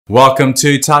Welcome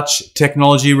to Touch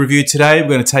Technology Review. Today we're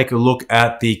going to take a look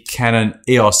at the Canon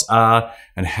EOS R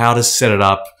and how to set it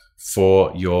up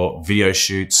for your video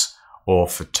shoots or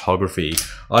photography.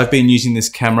 I've been using this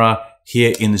camera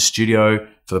here in the studio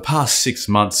for the past 6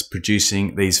 months,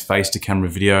 producing these face-to-camera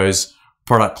videos,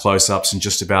 product close-ups, and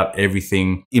just about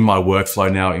everything in my workflow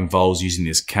now involves using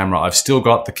this camera. I've still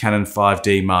got the Canon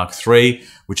 5D Mark III,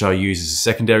 which I use as a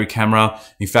secondary camera.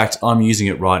 In fact, I'm using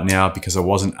it right now because I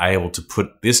wasn't able to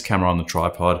put this camera on the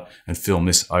tripod and film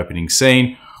this opening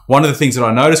scene. One of the things that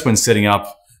I noticed when setting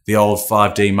up the old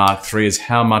 5D Mark III is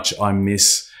how much I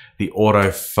miss the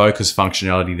autofocus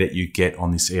functionality that you get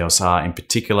on this EOS R, in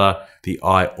particular, the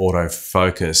eye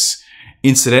autofocus.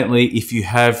 Incidentally, if you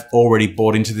have already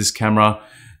bought into this camera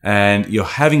and you're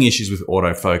having issues with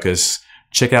autofocus,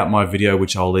 check out my video,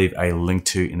 which I'll leave a link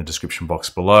to in the description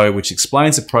box below, which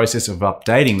explains the process of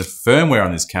updating the firmware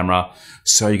on this camera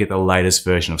so you get the latest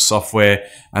version of software.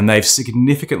 And they've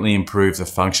significantly improved the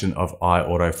function of eye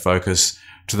autofocus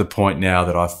to the point now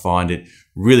that I find it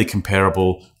really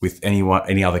comparable with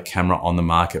any other camera on the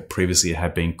market. Previously, it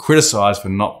had been criticized for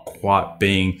not quite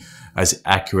being as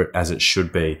accurate as it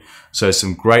should be. So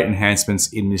some great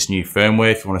enhancements in this new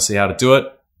firmware. If you want to see how to do it,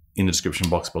 in the description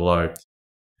box below.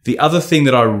 The other thing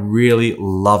that I really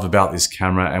love about this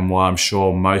camera, and why I'm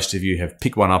sure most of you have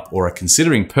picked one up or are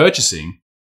considering purchasing,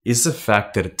 is the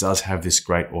fact that it does have this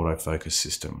great autofocus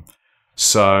system.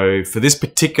 So for this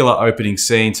particular opening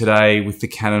scene today with the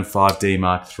Canon 5D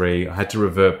Mark III, I had to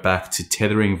revert back to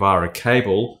tethering via a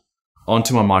cable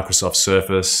onto my Microsoft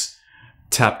Surface,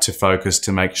 tap to focus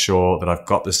to make sure that I've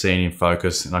got the scene in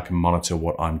focus and I can monitor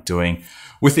what I'm doing.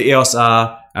 With the EOS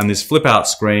R and this flip out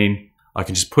screen, I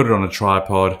can just put it on a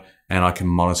tripod and I can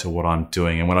monitor what I'm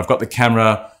doing. And when I've got the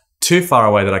camera too far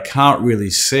away that I can't really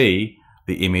see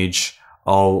the image,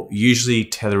 I'll usually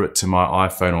tether it to my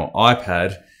iPhone or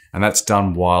iPad, and that's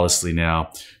done wirelessly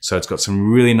now. So it's got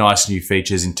some really nice new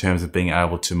features in terms of being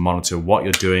able to monitor what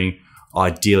you're doing,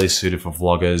 ideally suited for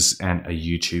vloggers and a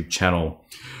YouTube channel.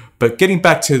 But getting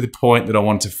back to the point that I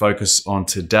want to focus on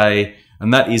today,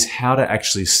 and that is how to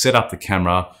actually set up the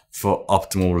camera for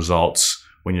optimal results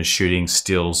when you're shooting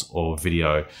stills or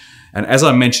video. And as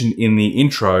I mentioned in the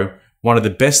intro, one of the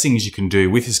best things you can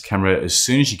do with this camera as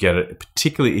soon as you get it,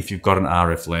 particularly if you've got an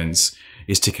RF lens,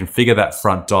 is to configure that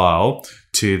front dial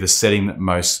to the setting that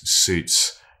most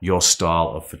suits your style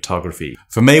of photography.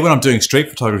 For me, when I'm doing street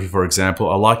photography, for example,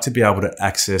 I like to be able to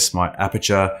access my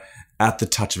aperture at the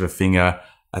touch of a finger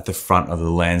at the front of the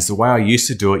lens, the way I used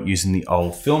to do it using the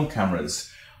old film cameras.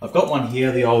 I've got one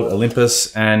here, the old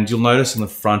Olympus, and you'll notice on the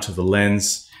front of the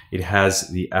lens, it has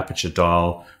the aperture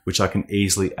dial, which I can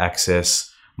easily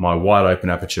access my wide open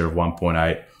aperture of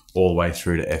 1.8 all the way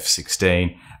through to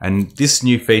f/16. And this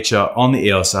new feature on the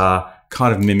EOS R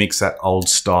kind of mimics that old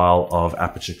style of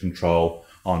aperture control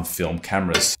on film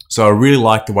cameras. So I really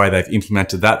like the way they've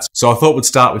implemented that. So I thought we'd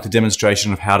start with a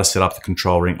demonstration of how to set up the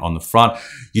control ring on the front.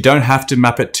 You don't have to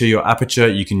map it to your aperture.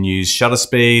 You can use shutter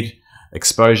speed,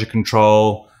 exposure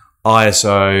control,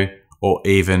 ISO, or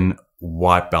even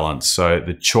white balance. So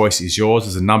the choice is yours.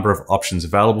 There's a number of options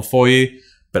available for you.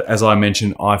 But as I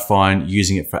mentioned, I find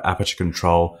using it for aperture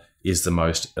control is the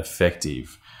most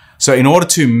effective. So in order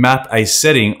to map a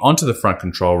setting onto the front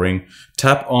control ring,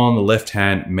 tap on the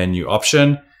left-hand menu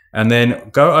option and then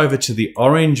go over to the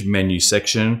orange menu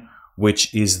section,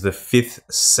 which is the 5th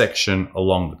section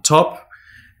along the top,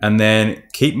 and then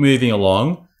keep moving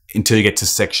along until you get to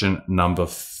section number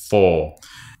 4.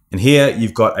 And here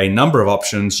you've got a number of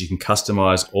options. You can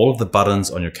customize all of the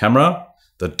buttons on your camera,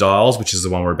 the dials, which is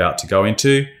the one we're about to go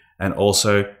into, and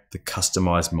also the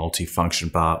customized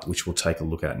multifunction bar, which we'll take a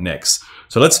look at next.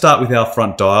 So let's start with our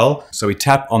front dial. So we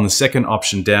tap on the second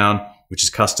option down, which is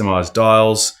customized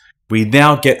dials. We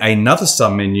now get another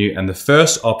submenu, and the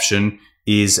first option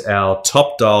is our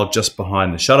top dial just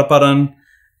behind the shutter button.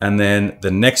 And then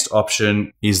the next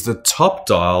option is the top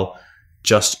dial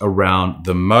just around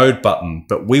the mode button.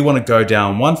 But we want to go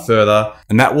down one further,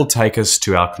 and that will take us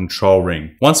to our control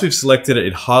ring. Once we've selected it,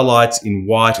 it highlights in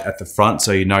white at the front,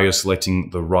 so you know you're selecting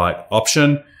the right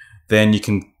option. Then you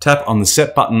can tap on the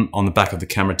set button on the back of the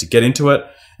camera to get into it.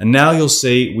 And now you'll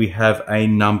see we have a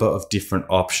number of different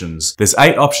options. There's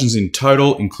 8 options in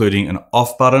total, including an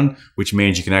off button, which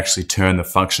means you can actually turn the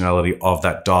functionality of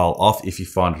that dial off if you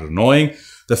find it annoying.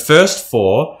 The first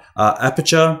 4 are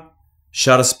aperture,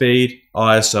 shutter speed,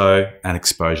 ISO, and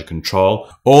exposure control,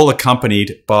 all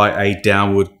accompanied by a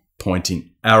downward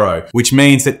pointing arrow, which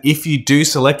means that if you do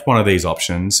select one of these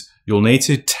options, you'll need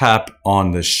to tap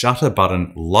on the shutter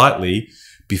button lightly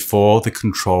before the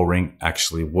control ring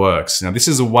actually works. Now, this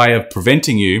is a way of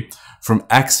preventing you from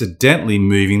accidentally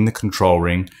moving the control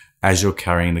ring as you're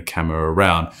carrying the camera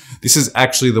around. This is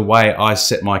actually the way I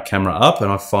set my camera up,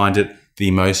 and I find it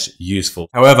the most useful.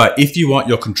 However, if you want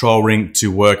your control ring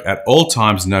to work at all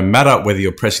times, no matter whether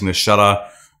you're pressing the shutter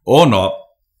or not,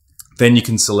 then you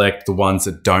can select the ones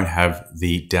that don't have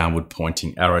the downward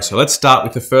pointing arrow. So let's start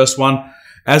with the first one.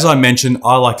 As I mentioned,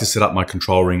 I like to set up my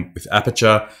control ring with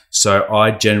aperture. So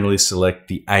I generally select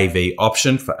the AV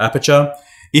option for aperture.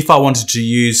 If I wanted to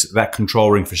use that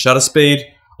control ring for shutter speed,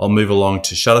 I'll move along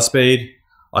to shutter speed.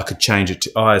 I could change it to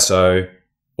ISO,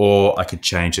 or I could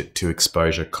change it to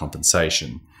exposure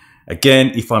compensation.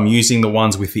 Again, if I'm using the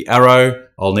ones with the arrow,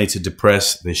 I'll need to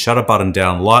depress the shutter button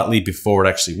down lightly before it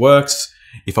actually works.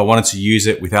 If I wanted to use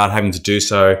it without having to do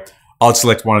so, I'd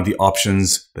select one of the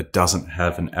options that doesn't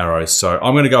have an arrow. So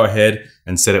I'm going to go ahead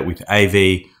and set it with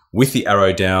AV with the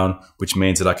arrow down, which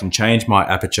means that I can change my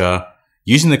aperture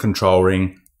using the control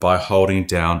ring by holding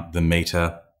down the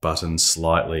meter button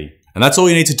slightly. And that's all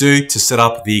you need to do to set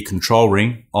up the control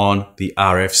ring on the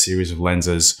RF series of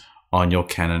lenses on your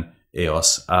Canon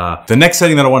EOS R. The next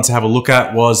setting that I want to have a look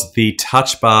at was the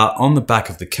touch bar on the back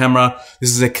of the camera.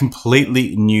 This is a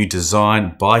completely new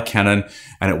design by Canon,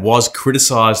 and it was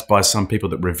criticized by some people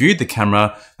that reviewed the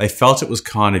camera. They felt it was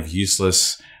kind of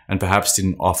useless and perhaps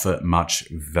didn't offer much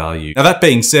value. Now that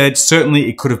being said, certainly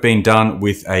it could have been done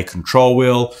with a control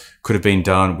wheel, could have been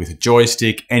done with a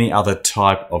joystick, any other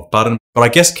type of button. But I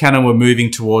guess Canon were moving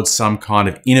towards some kind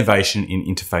of innovation in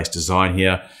interface design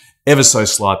here. Ever so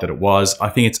slight that it was, I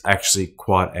think it's actually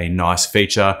quite a nice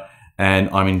feature and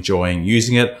I'm enjoying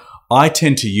using it. I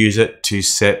tend to use it to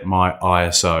set my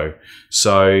ISO.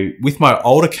 So with my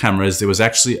older cameras, there was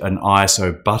actually an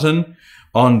ISO button.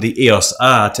 On the EOS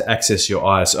R, to access your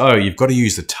ISO, you've got to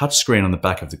use the touchscreen on the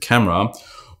back of the camera,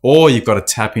 or you've got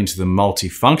to tap into the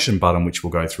multi-function button, which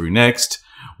we'll go through next,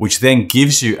 which then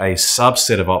gives you a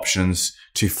subset of options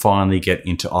to finally get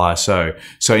into ISO.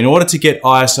 So in order to get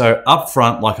ISO up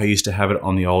front, like I used to have it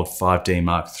on the old 5D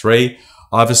Mark III,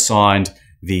 I've assigned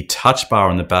the touch bar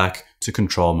on the back to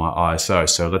control my ISO.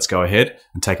 So let's go ahead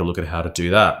and take a look at how to do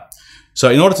that. So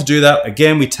in order to do that,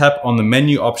 again, we tap on the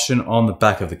menu option on the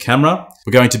back of the camera.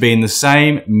 We're going to be in the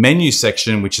same menu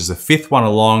section, which is the fifth one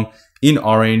along in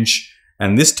orange.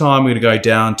 And this time we're going to go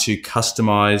down to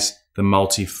customize the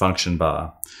multi-function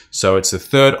bar. So it's the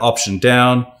third option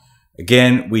down.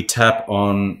 Again, we tap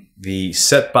on the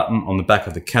set button on the back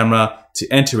of the camera to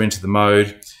enter into the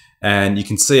mode. And you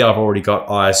can see I've already got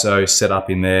ISO set up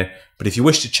in there. But if you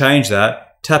wish to change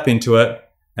that, tap into it.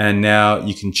 And now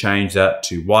you can change that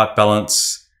to white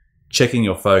balance, checking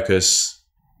your focus,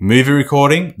 movie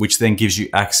recording, which then gives you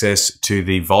access to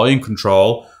the volume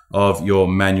control of your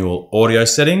manual audio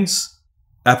settings,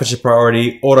 aperture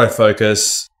priority,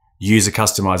 autofocus, user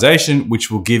customization, which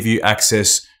will give you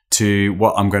access to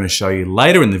what I'm going to show you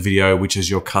later in the video, which is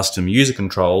your custom user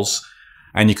controls.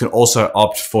 And you can also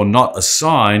opt for not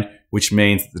assigned, which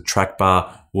means the track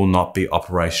bar will not be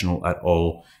operational at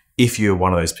all if you're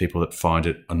one of those people that find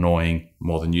it annoying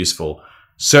more than useful.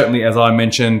 Certainly, as I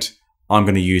mentioned, I'm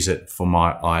going to use it for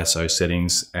my ISO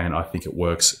settings, and I think it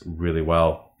works really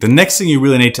well. The next thing you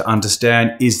really need to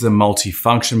understand is the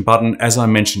multi-function button. As I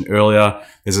mentioned earlier,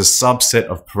 there's a subset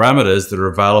of parameters that are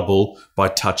available by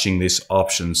touching this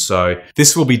option. So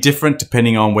this will be different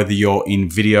depending on whether you're in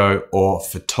video or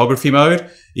photography mode.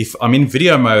 If I'm in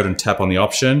video mode and tap on the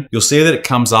option, you'll see that it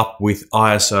comes up with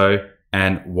ISO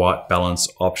and white balance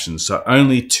options. So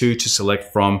only two to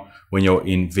select from when you're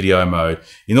in video mode.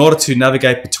 In order to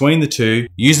navigate between the two,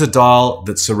 use the dial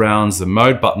that surrounds the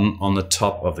mode button on the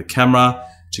top of the camera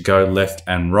to go left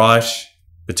and right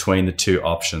between the two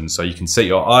options. So you can set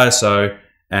your ISO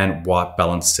and white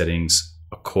balance settings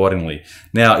accordingly.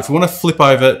 Now, if you want to flip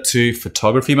over to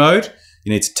photography mode,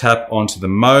 you need to tap onto the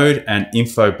mode and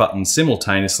info button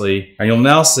simultaneously, and you'll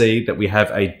now see that we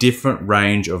have a different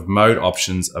range of mode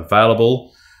options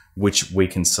available, which we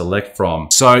can select from.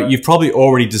 So you've probably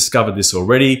already discovered this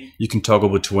already. You can toggle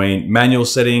between manual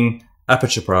setting,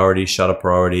 aperture priority, shutter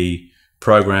priority,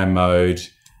 program mode,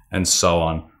 and so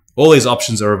on. All these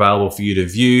options are available for you to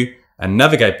view and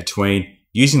navigate between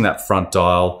using that front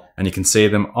dial, and you can see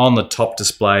them on the top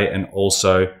display and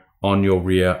also on your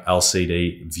rear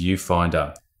LCD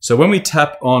viewfinder. So when we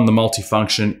tap on the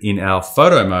multifunction in our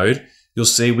photo mode, you'll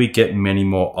see we get many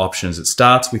more options. It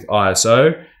starts with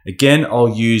ISO. Again, I'll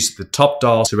use the top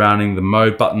dial surrounding the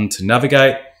mode button to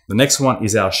navigate. The next one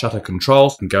is our shutter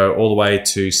controls, and go all the way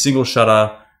to single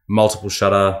shutter, multiple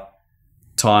shutter,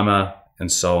 timer,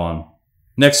 and so on.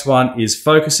 Next one is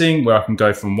focusing, where I can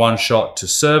go from one shot to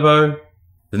servo.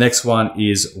 The next one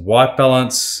is white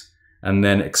balance. and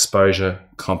then exposure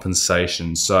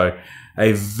compensation. So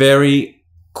a very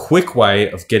quick way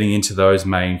of getting into those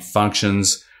main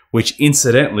functions, which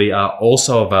incidentally are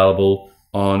also available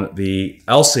on the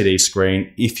LCD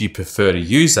screen if you prefer to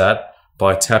use that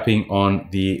by tapping on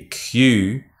the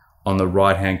Q on the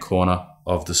right-hand corner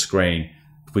of the screen.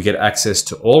 We get access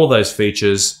to all of those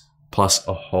features plus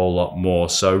a whole lot more.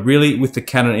 So really with the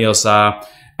Canon EOS R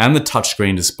and the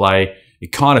touchscreen display,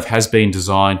 it kind of has been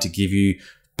designed to give you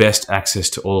best access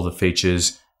to all of the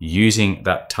features using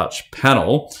that touch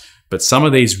panel. But some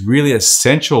of these really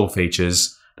essential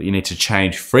features that you need to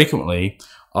change frequently,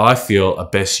 I feel are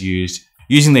best used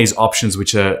using these options,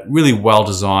 which are really well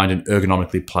designed and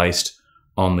ergonomically placed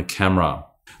on the camera.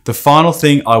 The final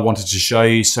thing I wanted to show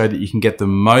you so that you can get the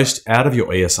most out of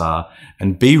your EOS R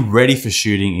and be ready for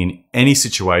shooting in any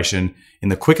situation in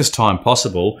the quickest time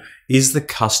possible is the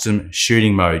custom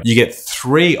shooting mode. You get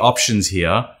 3 options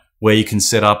here where you can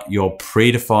set up your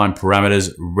predefined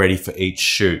parameters ready for each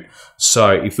shoot. So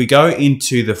if we go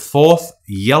into the 4th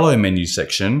yellow menu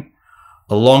section,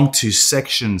 along to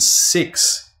section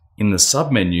 6 in the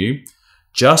submenu,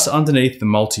 just underneath the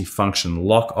multi-function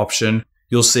lock option,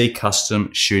 you'll see custom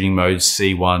shooting mode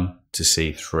C1 to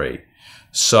C3.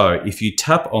 So if you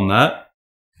tap on that,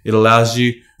 it allows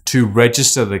you to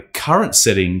register the current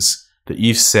settings that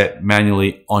you've set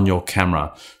manually on your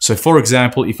camera. So for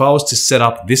example, if I was to set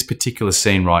up this particular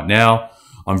scene right now,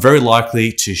 I'm very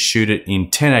likely to shoot it in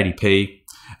 1080p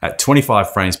at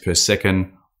 25 frames per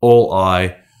second, all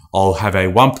eye. I'll have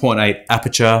a 1.8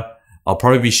 aperture. I'll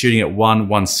probably be shooting at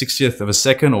 1/160th of a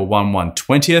second or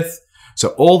 1/120th. So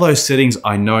all those settings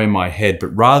I know in my head,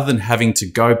 but rather than having to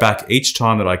go back each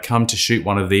time that I come to shoot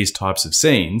one of these types of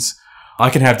scenes, I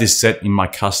can have this set in my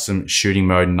custom shooting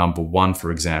mode number 1,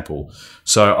 for example.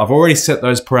 So I've already set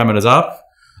those parameters up.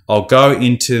 I'll go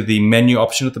into the menu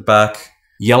option at the back,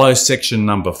 yellow section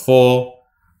number 4,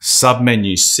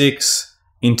 submenu 6,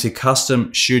 into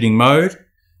custom shooting mode.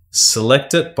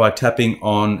 Select it by tapping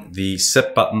on the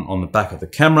set button on the back of the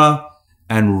camera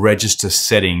and register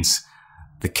settings.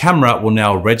 The camera will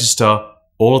now register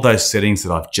all of those settings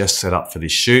that I've just set up for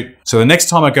this shoot. So the next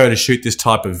time I go to shoot this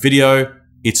type of video,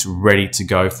 it's ready to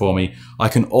go for me. I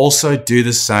can also do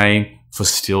the same for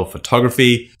still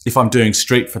photography. If I'm doing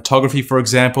street photography, for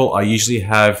example, I usually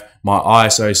have my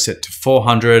ISO set to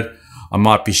 400. I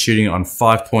might be shooting on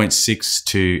 5.6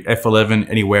 to f11,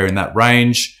 anywhere in that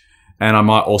range. And I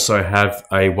might also have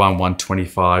a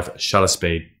 1/125 shutter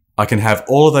speed. I can have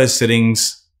all of those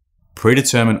settings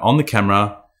predetermined on the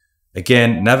camera.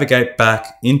 Again, navigate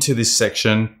back into this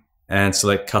section and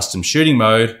select custom shooting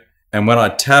mode. And when I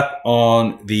tap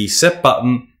on the set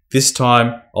button, this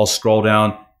time I'll scroll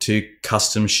down to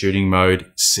custom shooting mode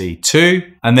C2.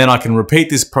 And then I can repeat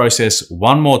this process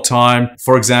one more time.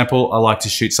 For example, I like to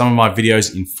shoot some of my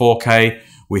videos in 4K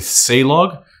with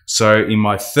C-Log. So in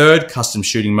my 3rd custom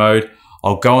shooting mode,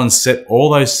 I'll go and set all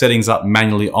those settings up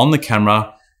manually on the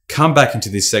camera, come back into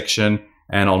this section,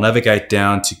 and I'll navigate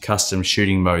down to custom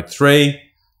shooting mode 3,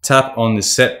 tap on the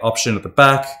set option at the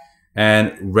back,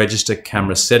 and register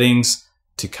camera settings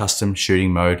to custom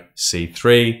shooting mode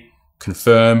C3,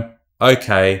 confirm,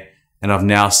 okay, and I've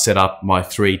now set up my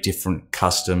 3 different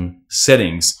custom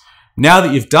settings. Now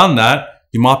that you've done that,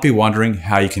 you might be wondering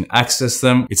how you can access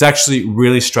them. It's actually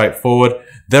really straightforward.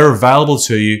 They're available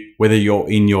to you whether you're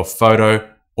in your photo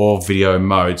or video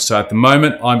mode. So at the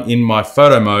moment, I'm in my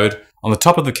photo mode. On the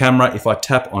top of the camera, if I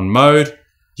tap on mode,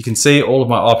 you can see all of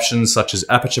my options such as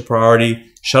aperture priority,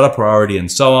 shutter priority, and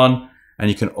so on. And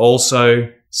you can also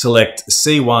select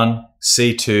C1,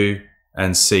 C2,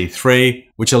 and C3,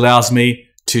 which allows me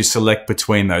to select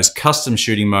between those custom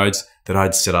shooting modes that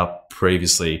I'd set up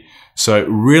previously. So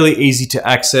really easy to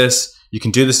access. You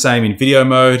can do the same in video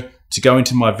mode. To go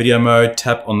into my video mode,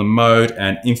 tap on the mode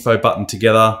and info button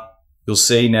together. You'll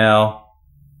see now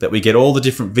that we get all the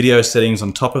different video settings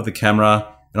on top of the camera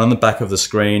and on the back of the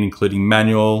screen, including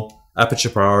manual, aperture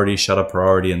priority, shutter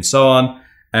priority, and so on.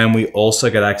 And we also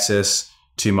get access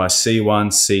to my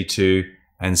C1, C2,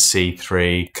 and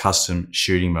C3 custom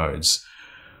shooting modes.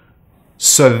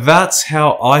 So that's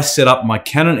how I set up my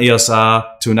Canon EOS R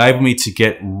to enable me to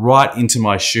get right into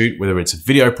my shoot, whether it's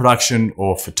video production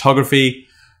or photography.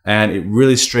 And it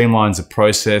really streamlines the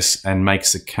process and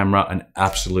makes the camera an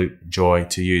absolute joy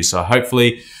to use. So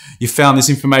hopefully you found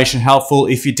this information helpful.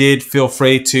 If you did, feel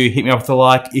free to hit me up with a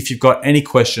like. If you've got any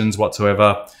questions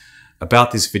whatsoever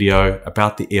about this video,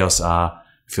 about the EOS R,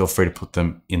 feel free to put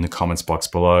them in the comments box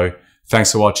below.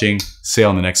 Thanks for watching. See you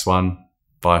on the next one.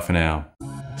 Bye for now.